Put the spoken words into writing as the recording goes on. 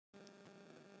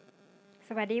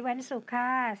สวัสดีวันศุกร์ค่ะ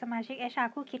สมาชิก HR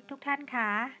คู่คิดทุกท่านค่ะ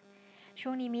ช่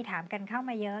วงนี้มีถามกันเข้า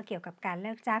มาเยอะเกี่ยวกับการเ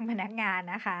ลิกจ้างพนักงาน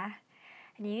นะคะ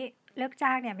อันนี้เลิกจ้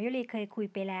างเนี่ยมิยุรีเคยคุย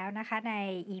ไปแล้วนะคะใน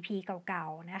EP เก่า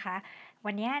ๆนะคะ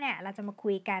วันนี้เนี่ยเราจะมาคุ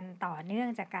ยกันต่อเนื่อง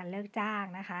จากการเลิกจ้าง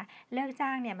นะคะเลิกจ้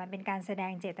างเนี่ยมันเป็นการแสด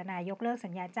งเจตนายกเลิกสั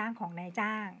ญญาจ้างของนาย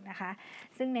จ้างนะคะ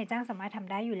ซึ่งนายจ้างสามารถท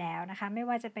ำได้อยู่แล้วนะคะไม่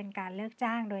ว่าจะเป็นการเลิก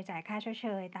จ้างโดยจ่ายค่าชดเช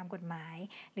ยตามกฎหมาย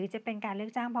หรือจะเป็นการเลิ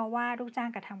กจ้างเพราะว่าลูกจ้าง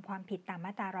กระทำความผิดตามม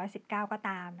าตรา119ก็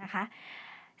ตามนะคะ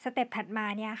สเต็ปถัดมา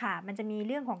เนี่ยค่ะมันจะมีเ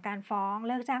รื่องของการฟ้อง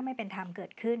เลิกจ้างไม่เป็นธรรมเกิ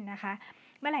ดขึ้นนะคะ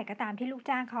เมื่อไหร่ก็ตามที่ลูก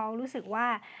จ้างเขารู้สึกว่า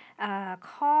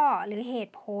ข้อหรือเห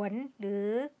ตุผลหรือ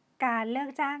การเลิก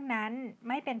จ้างนั้น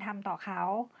ไม่เป็นธรรมต่อเขา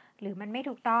หรือมันไม่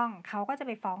ถูกต้องเขาก็จะไ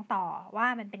ปฟ้องต่อว่า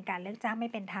มันเป็นการเลิกจ้างไม่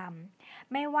เป็นธรรม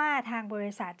ไม่ว่าทางบ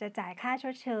ริษัทจะจ่ายค่าช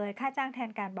ดเชยค่าจ้างแทน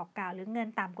การบอกกล่าวหรือเงิน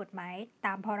ตามกฎหมายต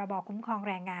ามพรบคุ้มครอง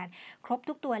แรงงานครบ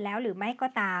ทุกตัวแล้วหรือไม่ก็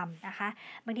ตามนะคะ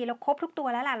บางทีเราครบทุกตัว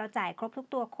แล้วล่ะเราจ่ายครบทุก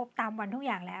ตัวครบตามวันทุกอ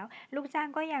ย่างแล้วลูกจ้าง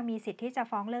ก็ยังมีสิทธิ์ที่จะ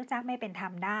ฟ้องเลิกจ้างไม่เป็นธรร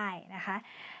มได้นะคะ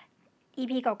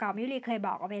EP เก่าๆมิวลีเคยบ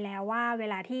อกเอาไปแล้วว่าเว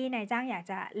ลาที่นายจ้างอยาก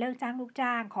จะเลิกจ้างลูก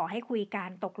จ้างขอให้คุยกัน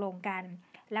ตกลงกัน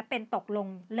และเป็นตกลง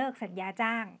เลิกสัญญา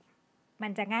จ้างมั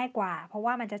นจะง่ายกว่าเพราะ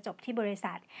ว่ามันจะจบที่บริ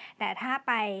ษัทแต่ถ้าไ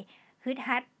ปฮึด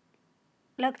ฮัด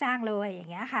เลิกจ้างเลยอย่า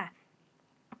งเงี้ยค่ะ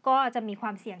ก็จะมีคว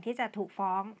ามเสี่ยงที่จะถูก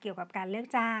ฟ้องเกี่ยวกับการเลิก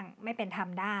จ้างไม่เป็นธรรม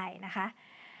ได้นะคะ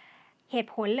เหตุ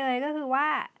ผลเลยก็คือว่า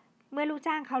เมื่อลูก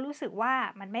จ้างเขารู้สึกว่า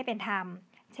มันไม่เป็นธรรม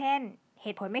เช่นเห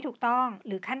ตุผลไม่ถูกต้องห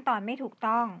รือขั้นตอนไม่ถูก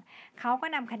ต้องเขาก็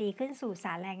นำคดีขึ้นสู่ศ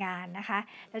าลแรงงานนะคะ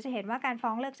เราจะเห็นว่าการฟ้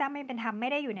องเลิกจ้างไม่เป็นธรรมไม่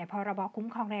ได้อยู่ในพรบคุ้ม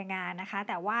ครองแรงงานนะคะ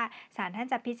แต่ว่าศาลท่าน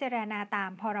จะพิจารณาตาม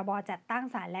พรบจัดตั้ง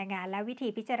ศาลแรงงานและวิธี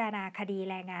พิจารณาคดี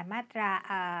แรงงานมาตรา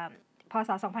พศ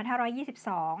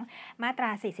2522มาตรา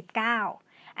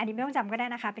49อันนี้ไม่ต้องจำก็ได้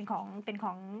นะคะเป็นข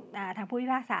องทางผู้พิ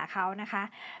พากษาเขานะคะ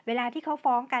เวลาที่เขา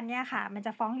ฟ้องกันเนี่ยค่ะมันจ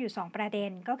ะฟ้องอยู่2ประเด็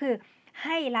นก็คือใ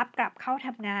ห้รับกลับเข้าท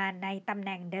ำงานในตำแห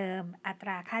น่งเดิมอัตร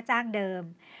าค่าจ้างเดิม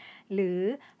หรือ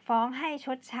ฟ้องให้ช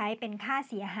ดใช้เป็นค่า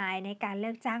เสียหายในการเลิ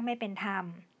กจ้างไม่เป็นธรรม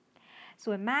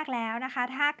ส่วนมากแล้วนะคะ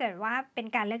ถ้าเกิดว่าเป็น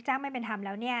การเลิกจ้างไม่เป็นธรรมแ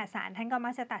ล้วเนี่ยศาลท่านก็มั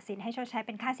กจะตัดสินให้ชดใช้เ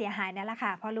ป็นค่าเสียหายนั่นแหละค่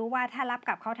ะเพราะรู้ว่าถ้ารับก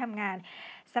ลับเข้าทำงาน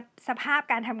สภาพ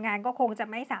การทำงานก็คงจะ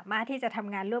ไม่สามารถที่จะท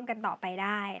ำงานร่วมกันต่อไปไ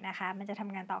ด้นะคะมันจะท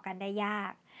ำงานต่อกันได้ยา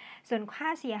กส่วนค่า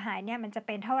เสียหายเนี่ยมันจะเ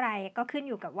ป็นเท่าไหร่ก็ขึ้น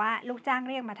อยู่กับว่าลูกจ้าง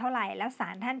เรียกมาเท่าไหร่แล้วศา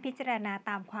ลท่านพิจารณา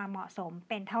ตามความเหมาะสม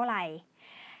เป็นเท่าไหร่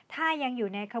ถ้ายังอยู่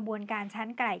ในกระบวนการชั้น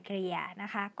ไกล่เกลี่ยนะ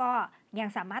คะก็ยัง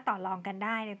สามารถต่อรองกันไ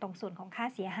ด้ในตรงส่วนของค่า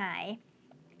เสียหาย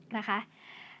นะคะ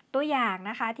ตัวอย่าง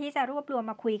นะคะที่จะรวบรวม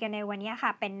มาคุยกันในวันนี้ค่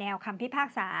ะเป็นแนวคำพิพาก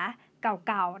ษา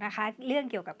เก่าๆนะคะเรื่อง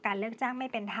เกี่ยวกับการเลิกจ้างไม่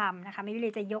เป็นธรรมนะคะมิวลี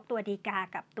จะยกตัวฎีกา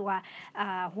กับตัว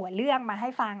หัวเรื่องมาให้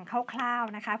ฟังคร่าว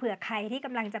ๆนะคะเผื่อใครที่ก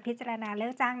ำลังจะพิจารณาเลิ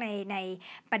กจ้างใน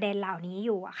ประเด็นเหล่านี้อ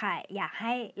ยู่ค่ะอยากใ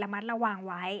ห้ระมัดระวัง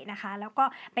ไว้นะคะแล้วก็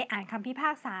ไปอ่านคำพิพ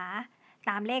ากษา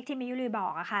ตามเลขที่มิวลีบอ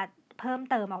กอะค่ะเพิ่ม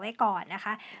เติมเอาไว้ก่อนนะค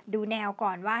ะดูแนวก่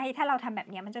อนว่าถ้าเราทำแบบ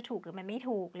นี้มันจะถูกหรือมันไม่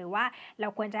ถูกหรือว่าเรา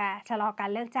ควรจะชะลอการ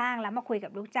เลิกจ้างแล้วมาคุยกั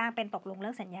บลูกจ้างเป็นตกลงเลิ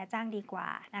กสัญญาจ้างดีกว่า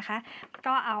นะคะ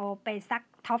ก็เอาไปสัก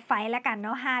ท็อปไฟว์แล้วกันเน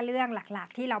าะ5เรื่องหลัก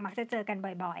ๆที่เรามักจะเจอกัน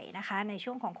บ่อยๆนะคะใน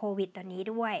ช่วงของโควิดตอนนี้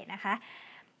ด้วยนะคะ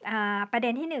ประเด็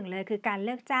นที่1เลยคือการเ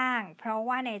ลิกจ้างเพราะ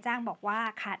ว่านายจ้างบอกว่า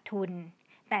ขาดทุน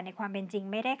แต่ในความเป็นจริง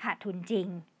ไม่ได้ขาดทุนจริง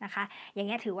นะคะอย่าง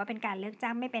นี้ถือว่าเป็นการเลิกจ้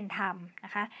างไม่เป็นธรรมน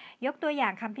ะคะยกตัวอย่า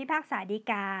งคำพิพากษาฎี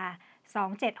กา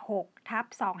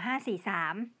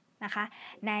276/2543นะคะ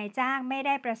นายจ้างไม่ไ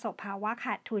ด้ประสบภาวะข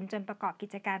าดทุนจนประกอบกิ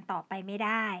จการต่อไปไม่ไ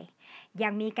ด้ยั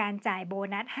งมีการจ่ายโบ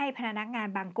นัสให้พนักงาน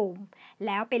บางกลุ่มแ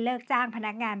ล้วไปเลิกจ้างพ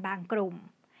นักงานบางกลุ่ม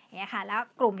เนี่ยค่ะแล้ว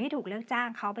กลุ่มที่ถูกเลิกจ้าง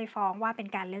เขาไปฟ้องว่าเป็น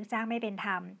การเลิกจ้างไม่เป็นธ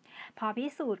รรมพอพิ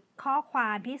สูจน์ข้อควา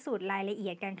มพิสูจน์รายละเอี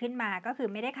ยดกันขึ้นมาก็คือ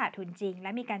ไม่ได้ขาดทุนจริงและ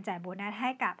มีการจ่ายโบนัสให้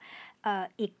กับ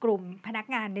อีกกลุ่มพนัก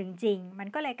งานหนึ่งจริงมัน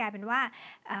ก็เลยกลายเป็นว่า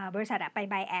บริษัทไป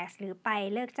bias หรือไป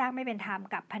เลิกจ้างไม่เป็นธรรม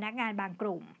กับพนักงานบางก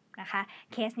ลุ่มนะคะ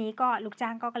เคสนี้ก็ลูกจ้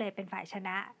างก็เลยเป็นฝ่ายชน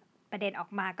ะประเด็นออก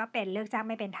มาก็เป็นเลิกจ้าง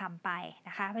ไม่เป็นธรรมไปน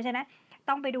ะคะเพราะฉะนั้น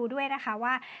ต้องไปดูด้วยนะคะ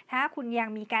ว่าถ้าคุณยัง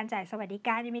มีการจ่ายสวัสดิก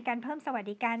ารยังมีการเพิ่มสวัส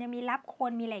ดิการยังมีรับค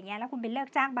นมีอะไรเงี้ยแล้วคุณเป็นเลิก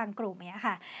จ้างบางกลุ่มเนี้ย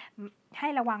ค่ะให้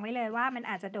ระวังไว้เลยว่ามัน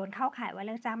อาจจะโดนเข้าข่ายว่าเ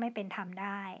ลิกจ้างไม่เป็นธรรมไ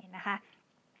ด้นะคะ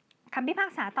คำพิพา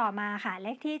กษาต่อมาค่ะเล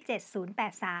ขที่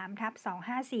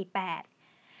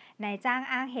7083/2548นายจ้าง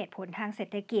อ้างเหตุผลทางเศร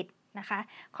ษฐกิจนะคะ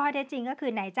ข้อเท็จจริงก็คื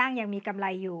อนายจ้างยังมีกำไร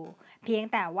อยู่เพียง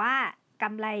แต่ว่าก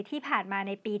ำไรที่ผ่านมาใ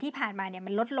นปีที่ผ่านมาเนี่ย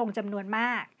มันลดลงจำนวนม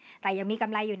ากแต่ยังมีกำ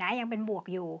ไรอยู่นะยังเป็นบวก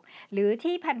อยู่หรือ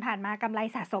ที่ผ่านมากำไร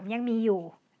สะสมยังมีอยู่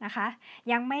นะคะ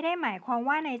ยังไม่ได้หมายความ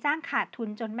ว่านายจ้างขาดทุน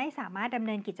จนไม่สามารถดำเ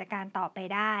นินกิจการต่อไป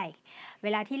ได้เว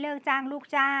ลาที่เลิกจ้างลูก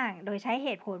จ้างโดยใช้เห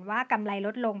ตุผลว่ากำไรล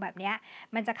ดลงแบบนี้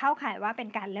มันจะเข้าข่ายว่าเป็น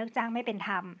การเลิกจ้างไม่เป็นธ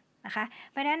รรม นะคะ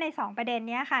เพราะฉะนั้นใน2ประเด็น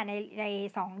นี้ค่ะใน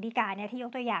2ฎีกาเนี่ยที่ย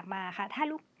กตัวอย่างมาค่ะ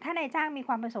ถ้านายจ้างมีค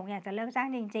วามประสงค์อยากจะเลิกจ้าง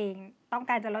จริงๆต้อง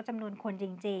การจะลดจำนวนคนจ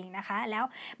ริงๆนะคะแล้ว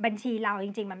บัญชีเราจ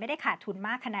ริงๆมันไม่ได้ขาดทุนม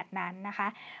ากขนาดนั้นนะคะ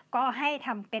ก็ให้ท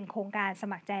ำเป็นโครงการส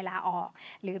มัครใจลาออก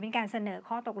หรือเป็นการเสนอ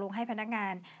ข้อตกลงให้พนักงา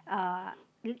น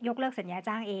ยกเลิกสัญญา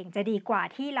จ้างเองจะดีกว่า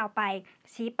ที่เราไป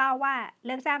ชี้เป้าว่าเ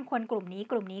ลิกจ้างคนกลุ่มนี้เ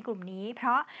พร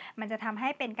าะมันจะทำให้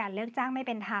เป็นการเลิกจ้างไม่เ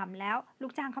ป็นธรรมแล้วลู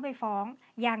กจ้างเข้าไปฟ้อง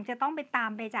ยังจะต้องไปตา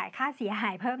มไปจ่ายค่าเสียหา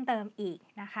ยเพิ่มเติมอีก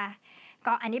นะคะ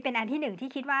ก็อันนี้เป็นอันที่1ที่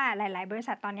คิดว่าหลายๆบริ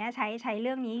ษัทตอนนี้ใช้เ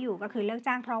รื่องนี้อยู่ก็คือเลิก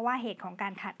จ้างเพราะว่าเหตุของกา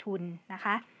รขาดทุนนะค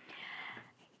ะ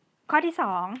ข้อที่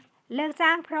2เลิกจ้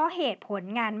างเพราะเหตุผล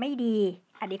งานไม่ดี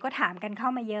อันนี้ก็ถามกันเข้า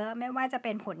มาเยอะไม่ว่าจะเ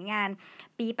ป็นผลงาน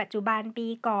ปีปัจจุบันปี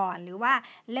ก่อนหรือว่า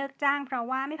เลิกจ้างเพราะ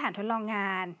ว่าไม่ผ่านทดลองง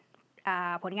าน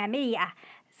ผลงานไม่ดี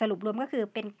สรุปรวมก็คือ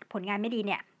เป็นผลงานไม่ดีเ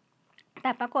นี่ยแ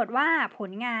ต่ปรากฏว่าผ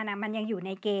ลงานมันยังอยู่ใน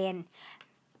เกณฑ์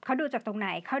เขาดูจากตรงไหน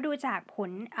เขาดูจากผล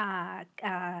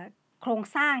โครง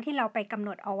สร้างที่เราไปกำหน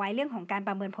ดเอาไว้เรื่องของการป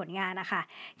ระเมินผลงานนะคะ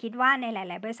คิดว่าในหล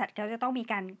ายๆบริษัทเขาจะต้องมี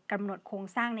การกำหนดโครง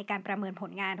สร้างในการประเมินผ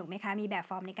ลงานถูกไหมคะมีแบบ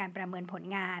ฟอร์มในการประเมินผล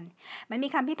งานมันมี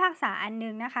คำพิพากษาอันนึ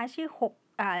งนะคะชื่อ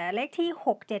เลขที่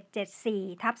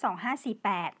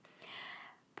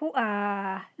6774/2548ผู้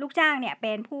ลูกจ้างเนี่ยเ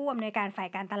ป็นผู้อำนวยการฝ่าย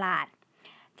การตลาด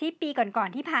ที่ปีก่อน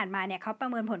ๆที่ผ่านมาเนี่ยเขาประ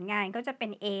เมินผลงานก็จะเป็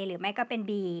น A หรือไม่ก็เป็น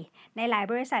B ในหลาย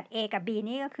บริษัท A กับ B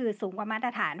นี่ก็คือสูงกว่ามาต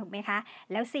รฐานถูกไหมคะ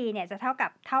แล้ว C เนี่ยจะเท่า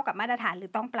กับมาตรฐานหรื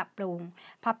อต้องปรับปรุง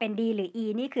พอเป็น D หรือ E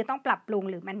นี่คือต้องปรับปรุง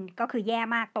หรือมันก็คือแย่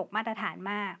มากตกมาตรฐาน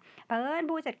มากเพิ่น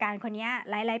ผู้จัดการคนนี้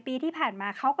หลายๆปีที่ผ่านมา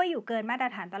เขาก็อยู่เกินมาตร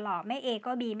ฐานตลอดไม่ A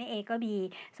ก็ B ไม่ A ก็ B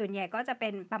ส่วนใหญ่ก็จะเป็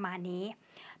นประมาณนี้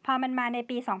พอมันมาใน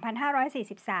ปี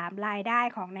 2543 รายได้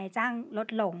ของนายจ้างลด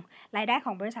ลงรายได้ข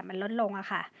องบริษัทมันลดลงอะ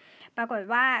ค่ะปรากฏ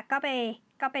ว่าก็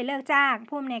ไปเลิกจ้าง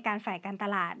ผู้อำนวยการฝ่ายการต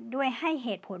ลาดด้วยให้เห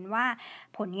ตุผลว่า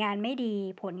ผลงานไม่ดี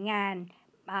ผลงาน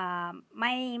ไ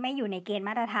ม่อยู่ในเกณฑ์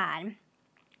มาตรฐาน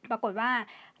ปรากฏว่า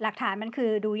หลักฐานมันคื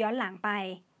อดูย้อนหลังไป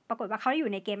ปรากฏว่าเขาอยู่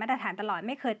ในเกณฑ์มาตรฐานตลอดไ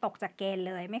ม่เคยตกจากเกณฑ์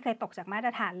เลยไม่เคยตกจากมาต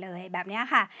รฐานเลยแบบนี้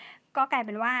ค่ะก็กลายเ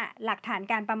ป็นว่าหลักฐาน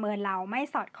การประเมินเราไม่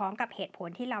สอดคล้องกับเหตุผล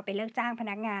ที่เราไปเลิกจ้างพ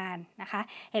นักงานนะคะ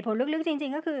เหตุผลลึกๆจริ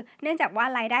งๆก็คือเนื่องจากว่า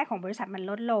รายได้ของบริษัทมัน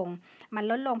ลดลง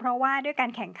เพราะว่าด้วยกา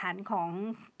รแข่งขันของ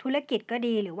ธุรกิจก็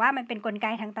ดีหรือว่ามันเป็นกลไก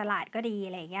ทางตลาดก็ดีอ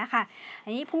ะไรอย่างเงี้ยค่ะอั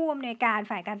นนี้ผู้อำนวยการ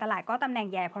ฝ่ายการตลาดก็ตำแหน่ง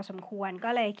ใหญ่พอสมควรก็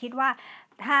เลยคิดว่า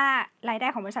ถ้ารายได้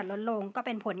ของบริษัทลดลงก็เ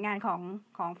ป็นผลงาน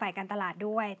ของฝ่ายการตลาด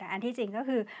ด้วยแต่อันที่จริงก็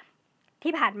คือ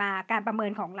ที่ผ่านมาการประเมิ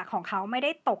นของเขาไม่ไ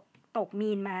ด้ตก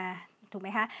มีนมาถูกไหม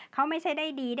คะเขาไม่ใช่ได้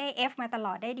ดีได้ F มาตล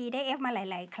อดได้ดีได้ F มาห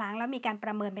ลายๆครั้งแล้วมีการป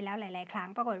ระเมินไปแล้วหลายๆครั้ง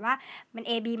ปรากฏว่ามัน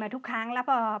A B มาทุกครั้งแล้ว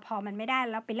พอมันไม่ได้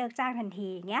แล้วไปเลิกจ้างทันที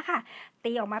อย่างเงี้ยค่ะ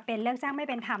ตีออกมาเป็นเลิกจ้างไม่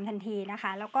เป็นธรรมทันทีนะค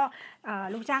ะแล้วก็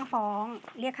ลูกจ้างฟ้อง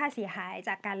เรียกค่าเสียหายจ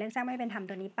ากการเลิกจ้างไม่เป็นธรรม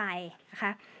ตัวนี้ไปนะค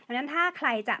ะเพราะฉะนั้นถ้าใคร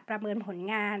จะประเมินผล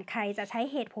งานใครจะใช้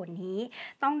เหตุผลนี้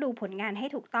ต้องดูผลงานให้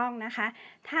ถูกต้องนะคะ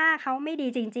ถ้าเขาไม่ดี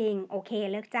จริงๆโอเค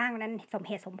เลิกจ้างนั้นสมเ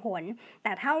หตุสมผลแ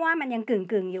ต่ถ้าว่ามันยัง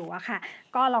กึ่งอยู่อะค่ะ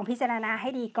ก็ลองพิจารณาให้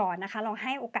ดีก่อนนะคะลองใ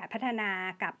ห้โอกาสพัฒนา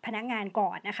กับพนักงานก่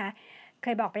อนนะคะเค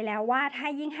ยบอกไปแล้วว่าถ้า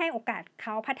ยิ่งให้โอกาสเข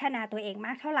าพัฒนาตัวเองม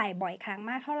ากเท่าไหร่บ่อยครั้ง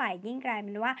มากเท่าไหร่ยิ่งกลายเ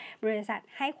ป็นว่าบริษัท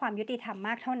ให้ความยุติธรรมม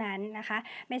ากเท่านั้นนะคะ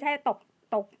ไม่ใช่ต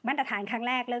กมาตรฐานครั้ง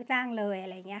แรกเลิกจ้างเลยอะ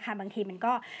ไรเงี้ยค่ะบางที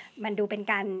มันดูเป็น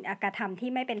การกระทำที่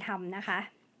ไม่เป็นธรรมนะคะ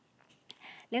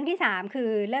เรื่องที่3คือ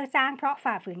เลิกจ้างเพราะ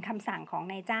ฝ่าฝืนคำสั่งของ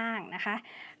นายจ้างนะคะ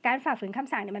การฝ่าฝืนค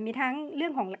ำสั่งเนี่ยมันมีทั้งเรื่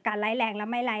องของการร้ายแรงและ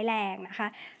ไม่ร้ายแรงนะคะ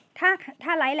ถ้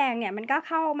าร้ายแรงเนี่ยมันก็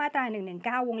เข้ามาตรา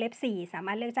119วงเล็บ4สาม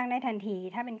ารถเลิกจ้างได้ทันที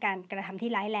ถ้าเป็นการกระทำที่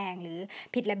ร้ายแรงหรือ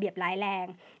ผิดระเบียบร้ายแรง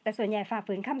แต่ส่วนใหญ่ฝ่า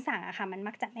ฝืนคำสั่งอะค่ะมัน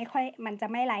มักจะมันจะ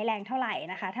ไม่ร้ายแรงเท่าไหร่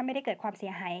นะคะถ้าไม่ได้เกิดความเสี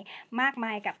ยหายมากม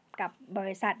ายกับบ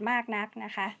ริษัทมากนักน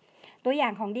ะคะตัวอย่า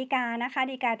งของฎีกานะคะ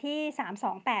ฎีกาที่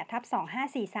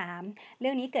328/2543เ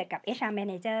รื่องนี้เกิดกับ HR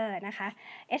Manager นะคะ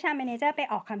HR Manager ไป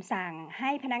ออกคำสั่งให้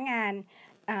พนักงาน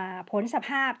พ้นสภ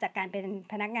าพจากการเป็น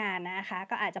พนักงานนะคะ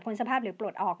ก็อาจจะพ้นสภาพหรือปล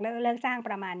ดออกเลิกจ้างป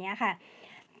ระมาณนี้ค่ะ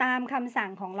ตามคำสั่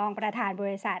งของรองประธานบ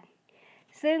ริษัท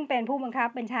ซึ่งเป็นผู้บังคับ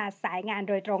บัญชาสายงาน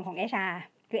โดยตรงของ HR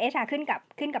คือ HR ขึ้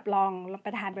นกับรองป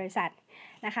ระธานบริษัท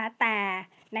นะคะแต่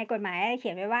ในกฎหมายเขี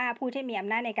ยนไว้ว่าผู้ที่มีอ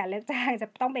ำนาจในการเลิกจ้างจะ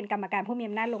ต้องเป็นกรรมการผู้มี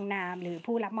อำนาจลงนามหรือ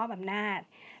ผู้รับมอบอำนาจ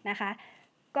นะคะ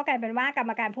ก็กลายเป็นว่ากรร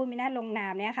มการผู้มีอำนาจลงนา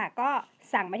มเนี่ยค่ะก็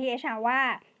สั่งมาที่ HR ว่า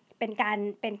เป็นก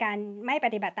ารไม่ป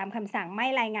ฏิบัติตามคำสั่งไม่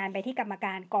รายงานไปที่กรรมก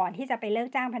ารก่อนที่จะไปเลิก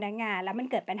จ้างพนักงานแล้วมัน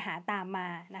เกิดปัญหาตามมา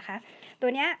นะคะตั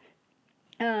วเนี้ย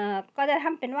ก็จะท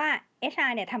ำเป็นว่า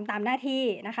HR เนี่ยทำตามหน้าที่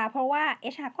นะคะเพราะว่า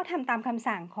HR ก็ทำตามคำ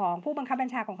สั่งของผู้บังคับบัญ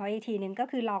ชาของเขาอีกทีนึงก็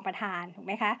คือรองประธานถูกไ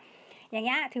หมคะอย่างเ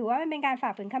งี้ยถือว่ามันเป็นการฝ่า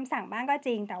ฝืนคำสั่งบ้างก็จ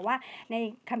ริงแต่ว่าใน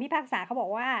คำพิพากษาเขาบอ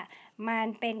กว่ามัน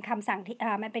เป็นคำสั่งที่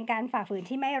มันเป็นการฝ่าฝืน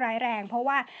ที่ไม่ร้ายแรงเพราะ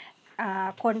ว่า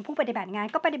คนผู้ปฏิบัติงาน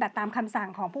ก็ปฏิบัติตามคำสั่ง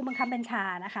ของผู้บังคับบัญชา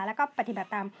นะคะแล้วก็ปฏิบัติ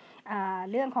ตาม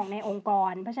เรื่องของในองค์ก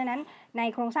รเพราะฉะนั้นใน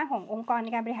โครงสร้างขององค์กรใน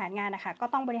การบริหารงานนะคะก็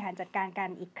ต้องบริหารจัดการกัน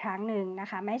อีกครั้งหนึ่งนะ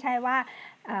คะไม่ใช่ว่า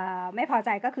ไม่พอใจ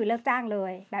ก็คือเลิกจ้างเล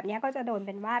ยแบบนี้ก็จะโดนเ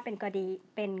ป็นว่าเป็น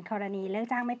กรณีเลิก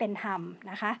จ้างไม่เป็นธรรม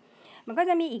นะคะมันก็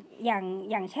จะมีอีกอ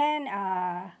ย่างเช่น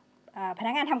พ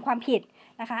นักงานทำความผิด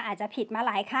นะคะอาจจะผิดมา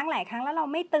หลายครั้งแล้วเรา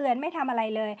ไม่เตือนไม่ทำอะไร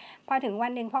เลยพอถึงวั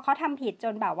นหนึ่งพอเขาทำผิดจ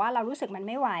นแบบว่าเรารู้สึกมัน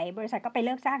ไม่ไหวบริษัทก็ไปเ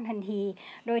ลิกจ้างทันที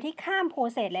โดยที่ข้ามโปร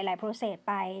เซสหลายๆโปรเซส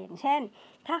ไปอย่างเช่น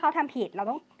ถ้าเขาทำผิดเรา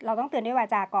ต้องเตือนด้วยวา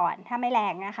จาก่อนถ้าไม่แร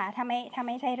งนะคะถ้าไ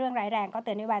ม่ใช่เรื่องร้ายแรงก็เ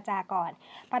ตือนด้วยวาจาก่อน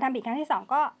พอทำผิดครั้งที่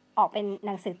2ก็ออกเป็นห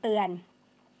นังสือเตือน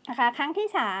นะคะครั้งที่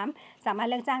3สามารถ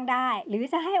เลิกจ้างได้หรือ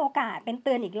จะให้โอกาสเป็นเ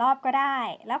ตือนอีกรอบก็ได้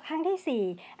แล้วครั้งที่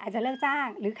4อาจจะเลิกจ้าง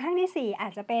หรือครั้งที่4อา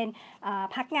จจะเป็น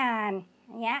พักงาน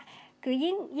อย่างเงี้ยคือ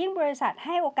ยิ่งบริษัทใ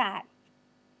ห้โอกาส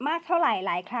มากเท่าไหร่ห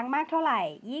ลายครั้งมากเท่าไหร่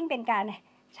ยิ่งเป็นการ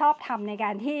ชอบทำในกา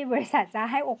รที่บริษัทจะ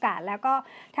ให้โอกาสแล้วก็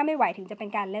ถ้าไม่ไหวถึงจะเป็น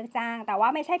การเลิกจ้างแต่ว่า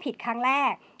ไม่ใช่ผิดครั้งแร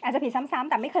กอาจจะผิดซ้ำๆ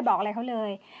แต่ไม่เคยบอกอะไรเขาเล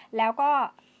ยแล้วก็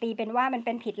ตีเป็นว่ามันเ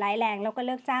ป็นผิดร้ายแรงแล้วก็เ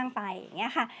ลิกจ้างไปอย่างเงี้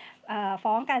ยค่ะ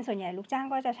ฟ้องกันส่วนใหญ่ลูกจ้าง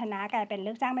ก็จะชนะกลายเป็นเ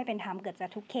ลิกจ้างไม่เป็นธรรมเกือบจะ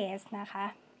ทุกเคสนะคะ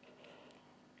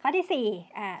ข้อที่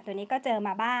4ตัวนี้ก็เจอม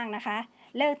าบ้างนะคะ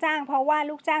เลิกจ้างเพราะว่า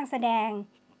ลูกจ้างแสดง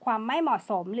ความไม่เหมาะ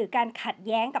สมหรือการขัดแ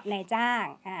ย้งกับนายจ้าง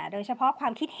โดยเฉพาะควา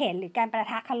มคิดเห็นหรือการประ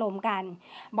ทะคารมกัน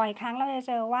บ่อยครั้งเราจะเ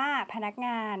จอว่าพนักง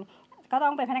านก็ต้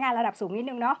องเป็นพนักงานระดับสูงนิด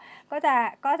นึงเนาะก็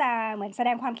จะเหมือนแสด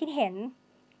งความคิดเห็น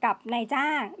กับนายจ้า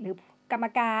งหรือกรรม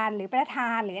การหรือประธา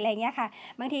นหรืออะไรเงี้ยค่ะ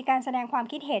บางทีการแสดงความ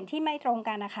คิดเห็นที่ไม่ตรง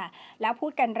กันนะคะแล้วพู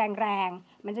ดกันแรง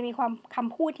ๆมันจะมีความค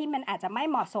ำพูดที่มันอาจจะไม่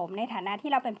เหมาะสมในฐานะ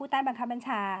ที่เราเป็นผู้ใต้บังคับบัญช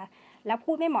าแล้ว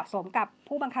พูดไม่เหมาะสมกับ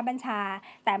ผู้บังคับบัญชา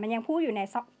แต่มันยังพูดอยู่ใน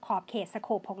ขอบเขตสโค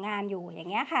ปของงานอยู่อย่าง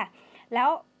เงี้ยค่ะแล้ว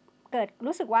เกิด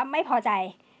รู้สึกว่าไม่พอใจ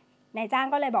นายจ้าง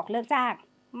ก็เลยบอกเลิกจ้าง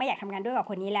ไม่อยากทำงานด้วยกับ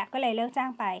คนนี้แล้วก็เลยเลิกจ้าง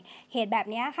ไปเหตุแบบ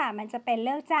นี้ค่ะมันจะเป็นเ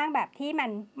ลิกจ้างแบบที่มัน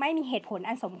ไม่มีเหตุผล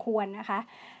อันสมควรนะคะ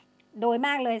โดยม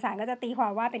ากเลยศาลก็จะตีควา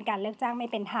มว่าเป็นการเลิกจ้างไม่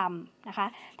เป็นธรรมนะคะ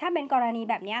ถ้าเป็นกรณี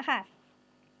แบบนี้ค่ะ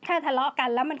ถ้าทะเลาะกัน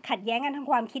แล้วมันขัดแย้งกันทาง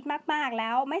ความคิดมากๆแล้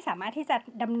วไม่สามารถที่จะ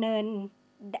ดำเนิน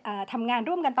ทำงาน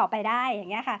ร่วมกันต่อไปได้อย่า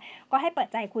งเงี้ยค่ะก็ให้เปิด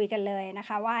ใจคุยกันเลยนะค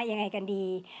ะว่ายังไงกันดี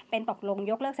เป็นตกลง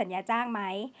ยกเลิกสัญญาจ้างไหม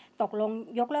ตกลง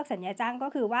ยกเลิกสัญญาจ้างก็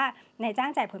คือว่านายจ้า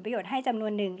งจ่ายผลประโยชน์ให้จำนว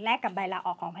นหนึ่งแลกกับใบลาอ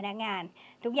อกของพนักงาน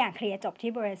ทุกอย่างเคลียร์จบ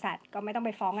ที่บริษัทก็ไม่ต้องไป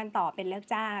ฟ้องกันต่อเป็นเลิก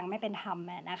จ้างไม่เป็นธรรม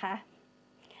นะคะ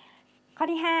ข้อ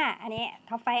ที่5อันนี้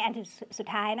ท็อปไฟอันสุด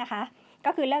ท้ายนะคะ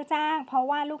ก็คือเลิกจ้างเพราะ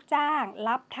ว่าลูกจ้าง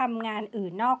รับทำงานอื่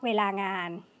นนอกเวลางาน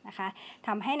นะคะท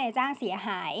ำให้นายจ้างเสียห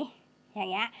ายอย่า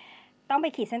งเงี้ยต้องไป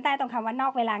ขีดเส้นใต้ตรงคำว่านอ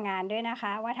กเวลางานด้วยนะค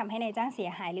ะว่าทำให้นายจ้างเสีย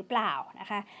หายหรือเปล่านะ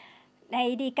คะใน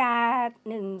ฎีกา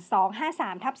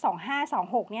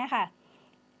1253/2526เนี่ยค่ะ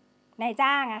นาย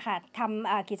จ้างอะค่ะท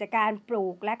ำกิจการปลู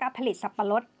กและก็ผลิตสับปะ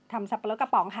รดทำสับปะรดกร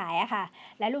ะป๋องขายอะค่ะ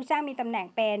และลูกจ้างมีตำแหน่ง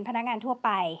เป็นพนักงานทั่วไป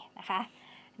นะคะ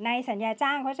ในสัญญาจ้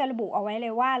างเขาจะระบุเอาไว้เล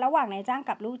ยว่าระหว่างนายจ้าง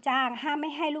กับลูกจ้างห้ามไ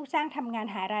ม่ให้ลูกจ้างทำงาน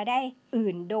หารายได้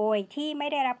อื่นโดยที่ไม่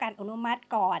ได้รับการอนุมัติ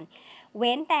ก่อนเ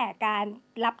ว้นแต่การ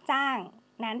รับจ้าง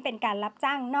นั้นเป็นการรับ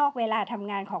จ้างนอกเวลาท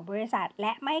ำงานของบริษัทแล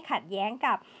ะไม่ขัดแย้ง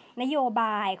กับนโยบ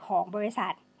ายของบริษั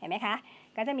ทเห็นไหมคะ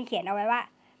ก็จะมีเขียนเอาไว้ว่า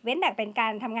เว้นแต่เป็นกา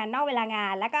รทำงานนอกเวลางา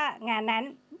นแล้วก็งานนั้น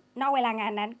นอกเวลางา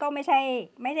นนั้นก็ไม่ใ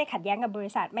ช่ขัดแย้งกับบ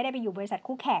ริษัทไม่ได้ไปอยู่บริษัท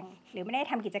คู่แข่งหรือไม่ได้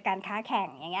ทำกิจการค้าแข่ง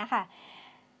อย่างเงี้ยค่ะ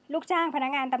ลูกจ้างพนั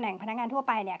กงานตำแหน่งพนักงานทั่ว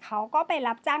ไปเนี่ยเขาก็ไป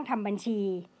รับจ้างทำบัญชี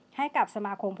ให้กับสม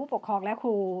าคมผู้ปกครองและค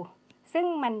รูซึ่ง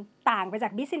มันต่างไปจา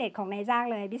กบิสเนสของนายจ้าง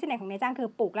เลยบิสเนสของนายจ้างคือ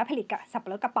ปลูกและผลิตสับปะ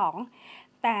รดกระป๋อง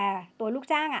แต่ตัวลูก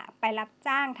จ้างอ่ะไปรับ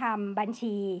จ้างทำบัญ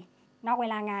ชีนอกเว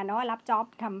ลางานเนาะรับจ็อบ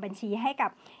ทำบัญชีให้กั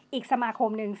บอีกสมาคม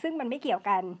หนึ่งซึ่งมันไม่เกี่ยว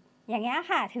กันอย่างเงี้ย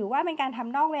ค่ะถือว่าเป็นการท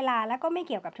ำนอกเวลาแล้วก็ไม่เ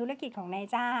กี่ยวกับธุรกิจของนาย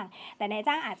จ้างแต่นาย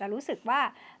จ้างอาจจะรู้สึกว่า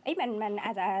มันอ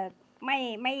าจจะ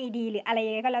ไม่ดีหรืออะไร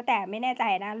ก็แล้วแต่ไม่แน่ใจ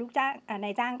นะลูกจ้างน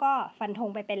ายจ้างก็ฟันธง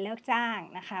ไปเป็นเลิกจ้าง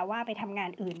นะคะว่าไปทำงาน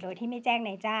อื่นโดยที่ไม่แจ้งน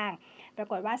ายจ้างปรา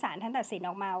กฏว่าศาลท่านตัดสินอ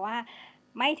อกมาว่า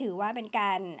ไม่ถือว่าเป็นก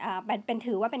าร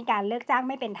ถือว่าเป็นการเลิกจ้าง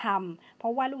ไม่เป็นธรรมเพรา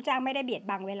ะว่าลูกจ้างไม่ได้เบียด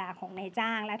บังเวลาของนายจ้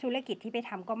างและธุรกิจที่ไป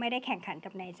ทำก็ไม่ได้แข่งขันกั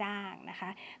บนายจ้างนะคะ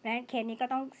เพราะฉะนั้นเคสนี้ก็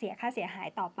ต้องเสียค่าเสียหาย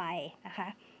ต่อไปนะคะ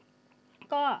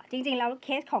ก็จริงๆแล้วเค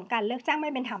สของการเลิกจ้างไ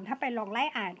ม่เป็นธรรมถ้าไปลองไล่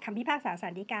อ่านคำพิพากษาศา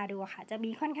ลฎีกาดูค่ะจะมี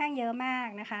ค่อนข้างเยอะมาก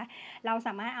นะคะเราส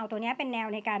ามารถเอาตัวนี้เป็นแนว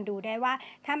ในการดูได้ว่า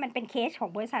ถ้ามันเป็นเคสของ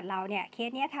บริษัทเราเนี่ยเค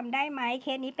สนี้ทำได้ไหมเค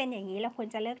สนี้เป็นอย่างนี้เราควร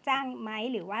จะเลิกจ้างไหม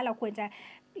หรือว่าเราควรจะ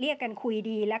เรียกกันคุย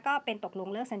ดีแล้วก็เป็นตกลง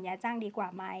เลิกสัญญาจ้างดีกว่า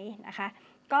ไหมนะคะ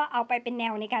ก็เอาไปเป็นแน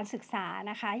วในการศึกษา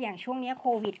นะคะอย่างช่วงนี้โค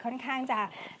วิดค่อนข้างจะ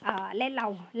เล่นเรา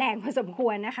แรงพอสมคว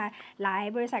รนะคะหลาย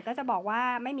บริษัทก็จะบอกว่า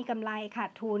ไม่มีกำไรขา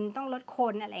ดทุนต้องลดค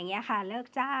นอะไรเงี้ยค่ะเลิก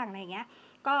จ้างอะไรเงี้ย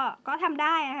ก็ทำไ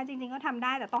ด้นะคะจริงๆก็ทำไ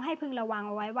ด้แต่ต้องให้พึงระวังเ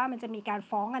อาไว้ว่ามันจะมีการ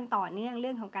ฟ้องกันต่อเนื่องเ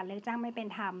รื่องของการเลิกจ้างไม่เป็น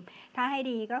ธรรมถ้าให้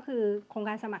ดีก็คือโครงก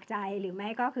ารสมัครใจหรือไม่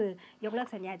ก็คือยกเลิก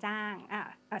สัญญาจ้าง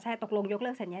ใช่ตกลงยกเลิ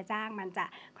กสัญญาจ้างมันจะ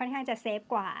ค่อนข้างจะเซฟ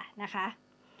กว่านะคะ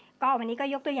ก็วันนี้ก็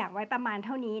ยกตัวอย่างไว้ประมาณเ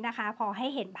ท่านี้นะคะพอให้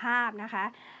เห็นภาพนะคะ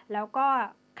แล้วก็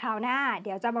คราวหน้าเ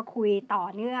ดี๋ยวจะมาคุยต่อ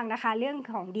เนื่องนะคะเรื่อง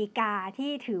ของฎีกา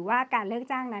ที่ถือว่าการเลิก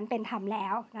จ้างนั้นเป็นธรรมแล้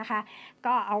วนะคะ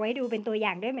ก็เอาไว้ดูเป็นตัวอย่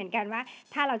างด้วยเหมือนกันว่า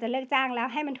ถ้าเราจะเลิกจ้างแล้ว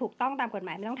ให้มันถูกต้องตามกฎหม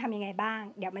ายมันต้องทำยังไงบ้าง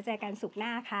เดี๋ยวมาเจอกันศุกร์หน้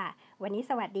าค่ะวันนี้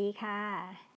สวัสดีค่ะ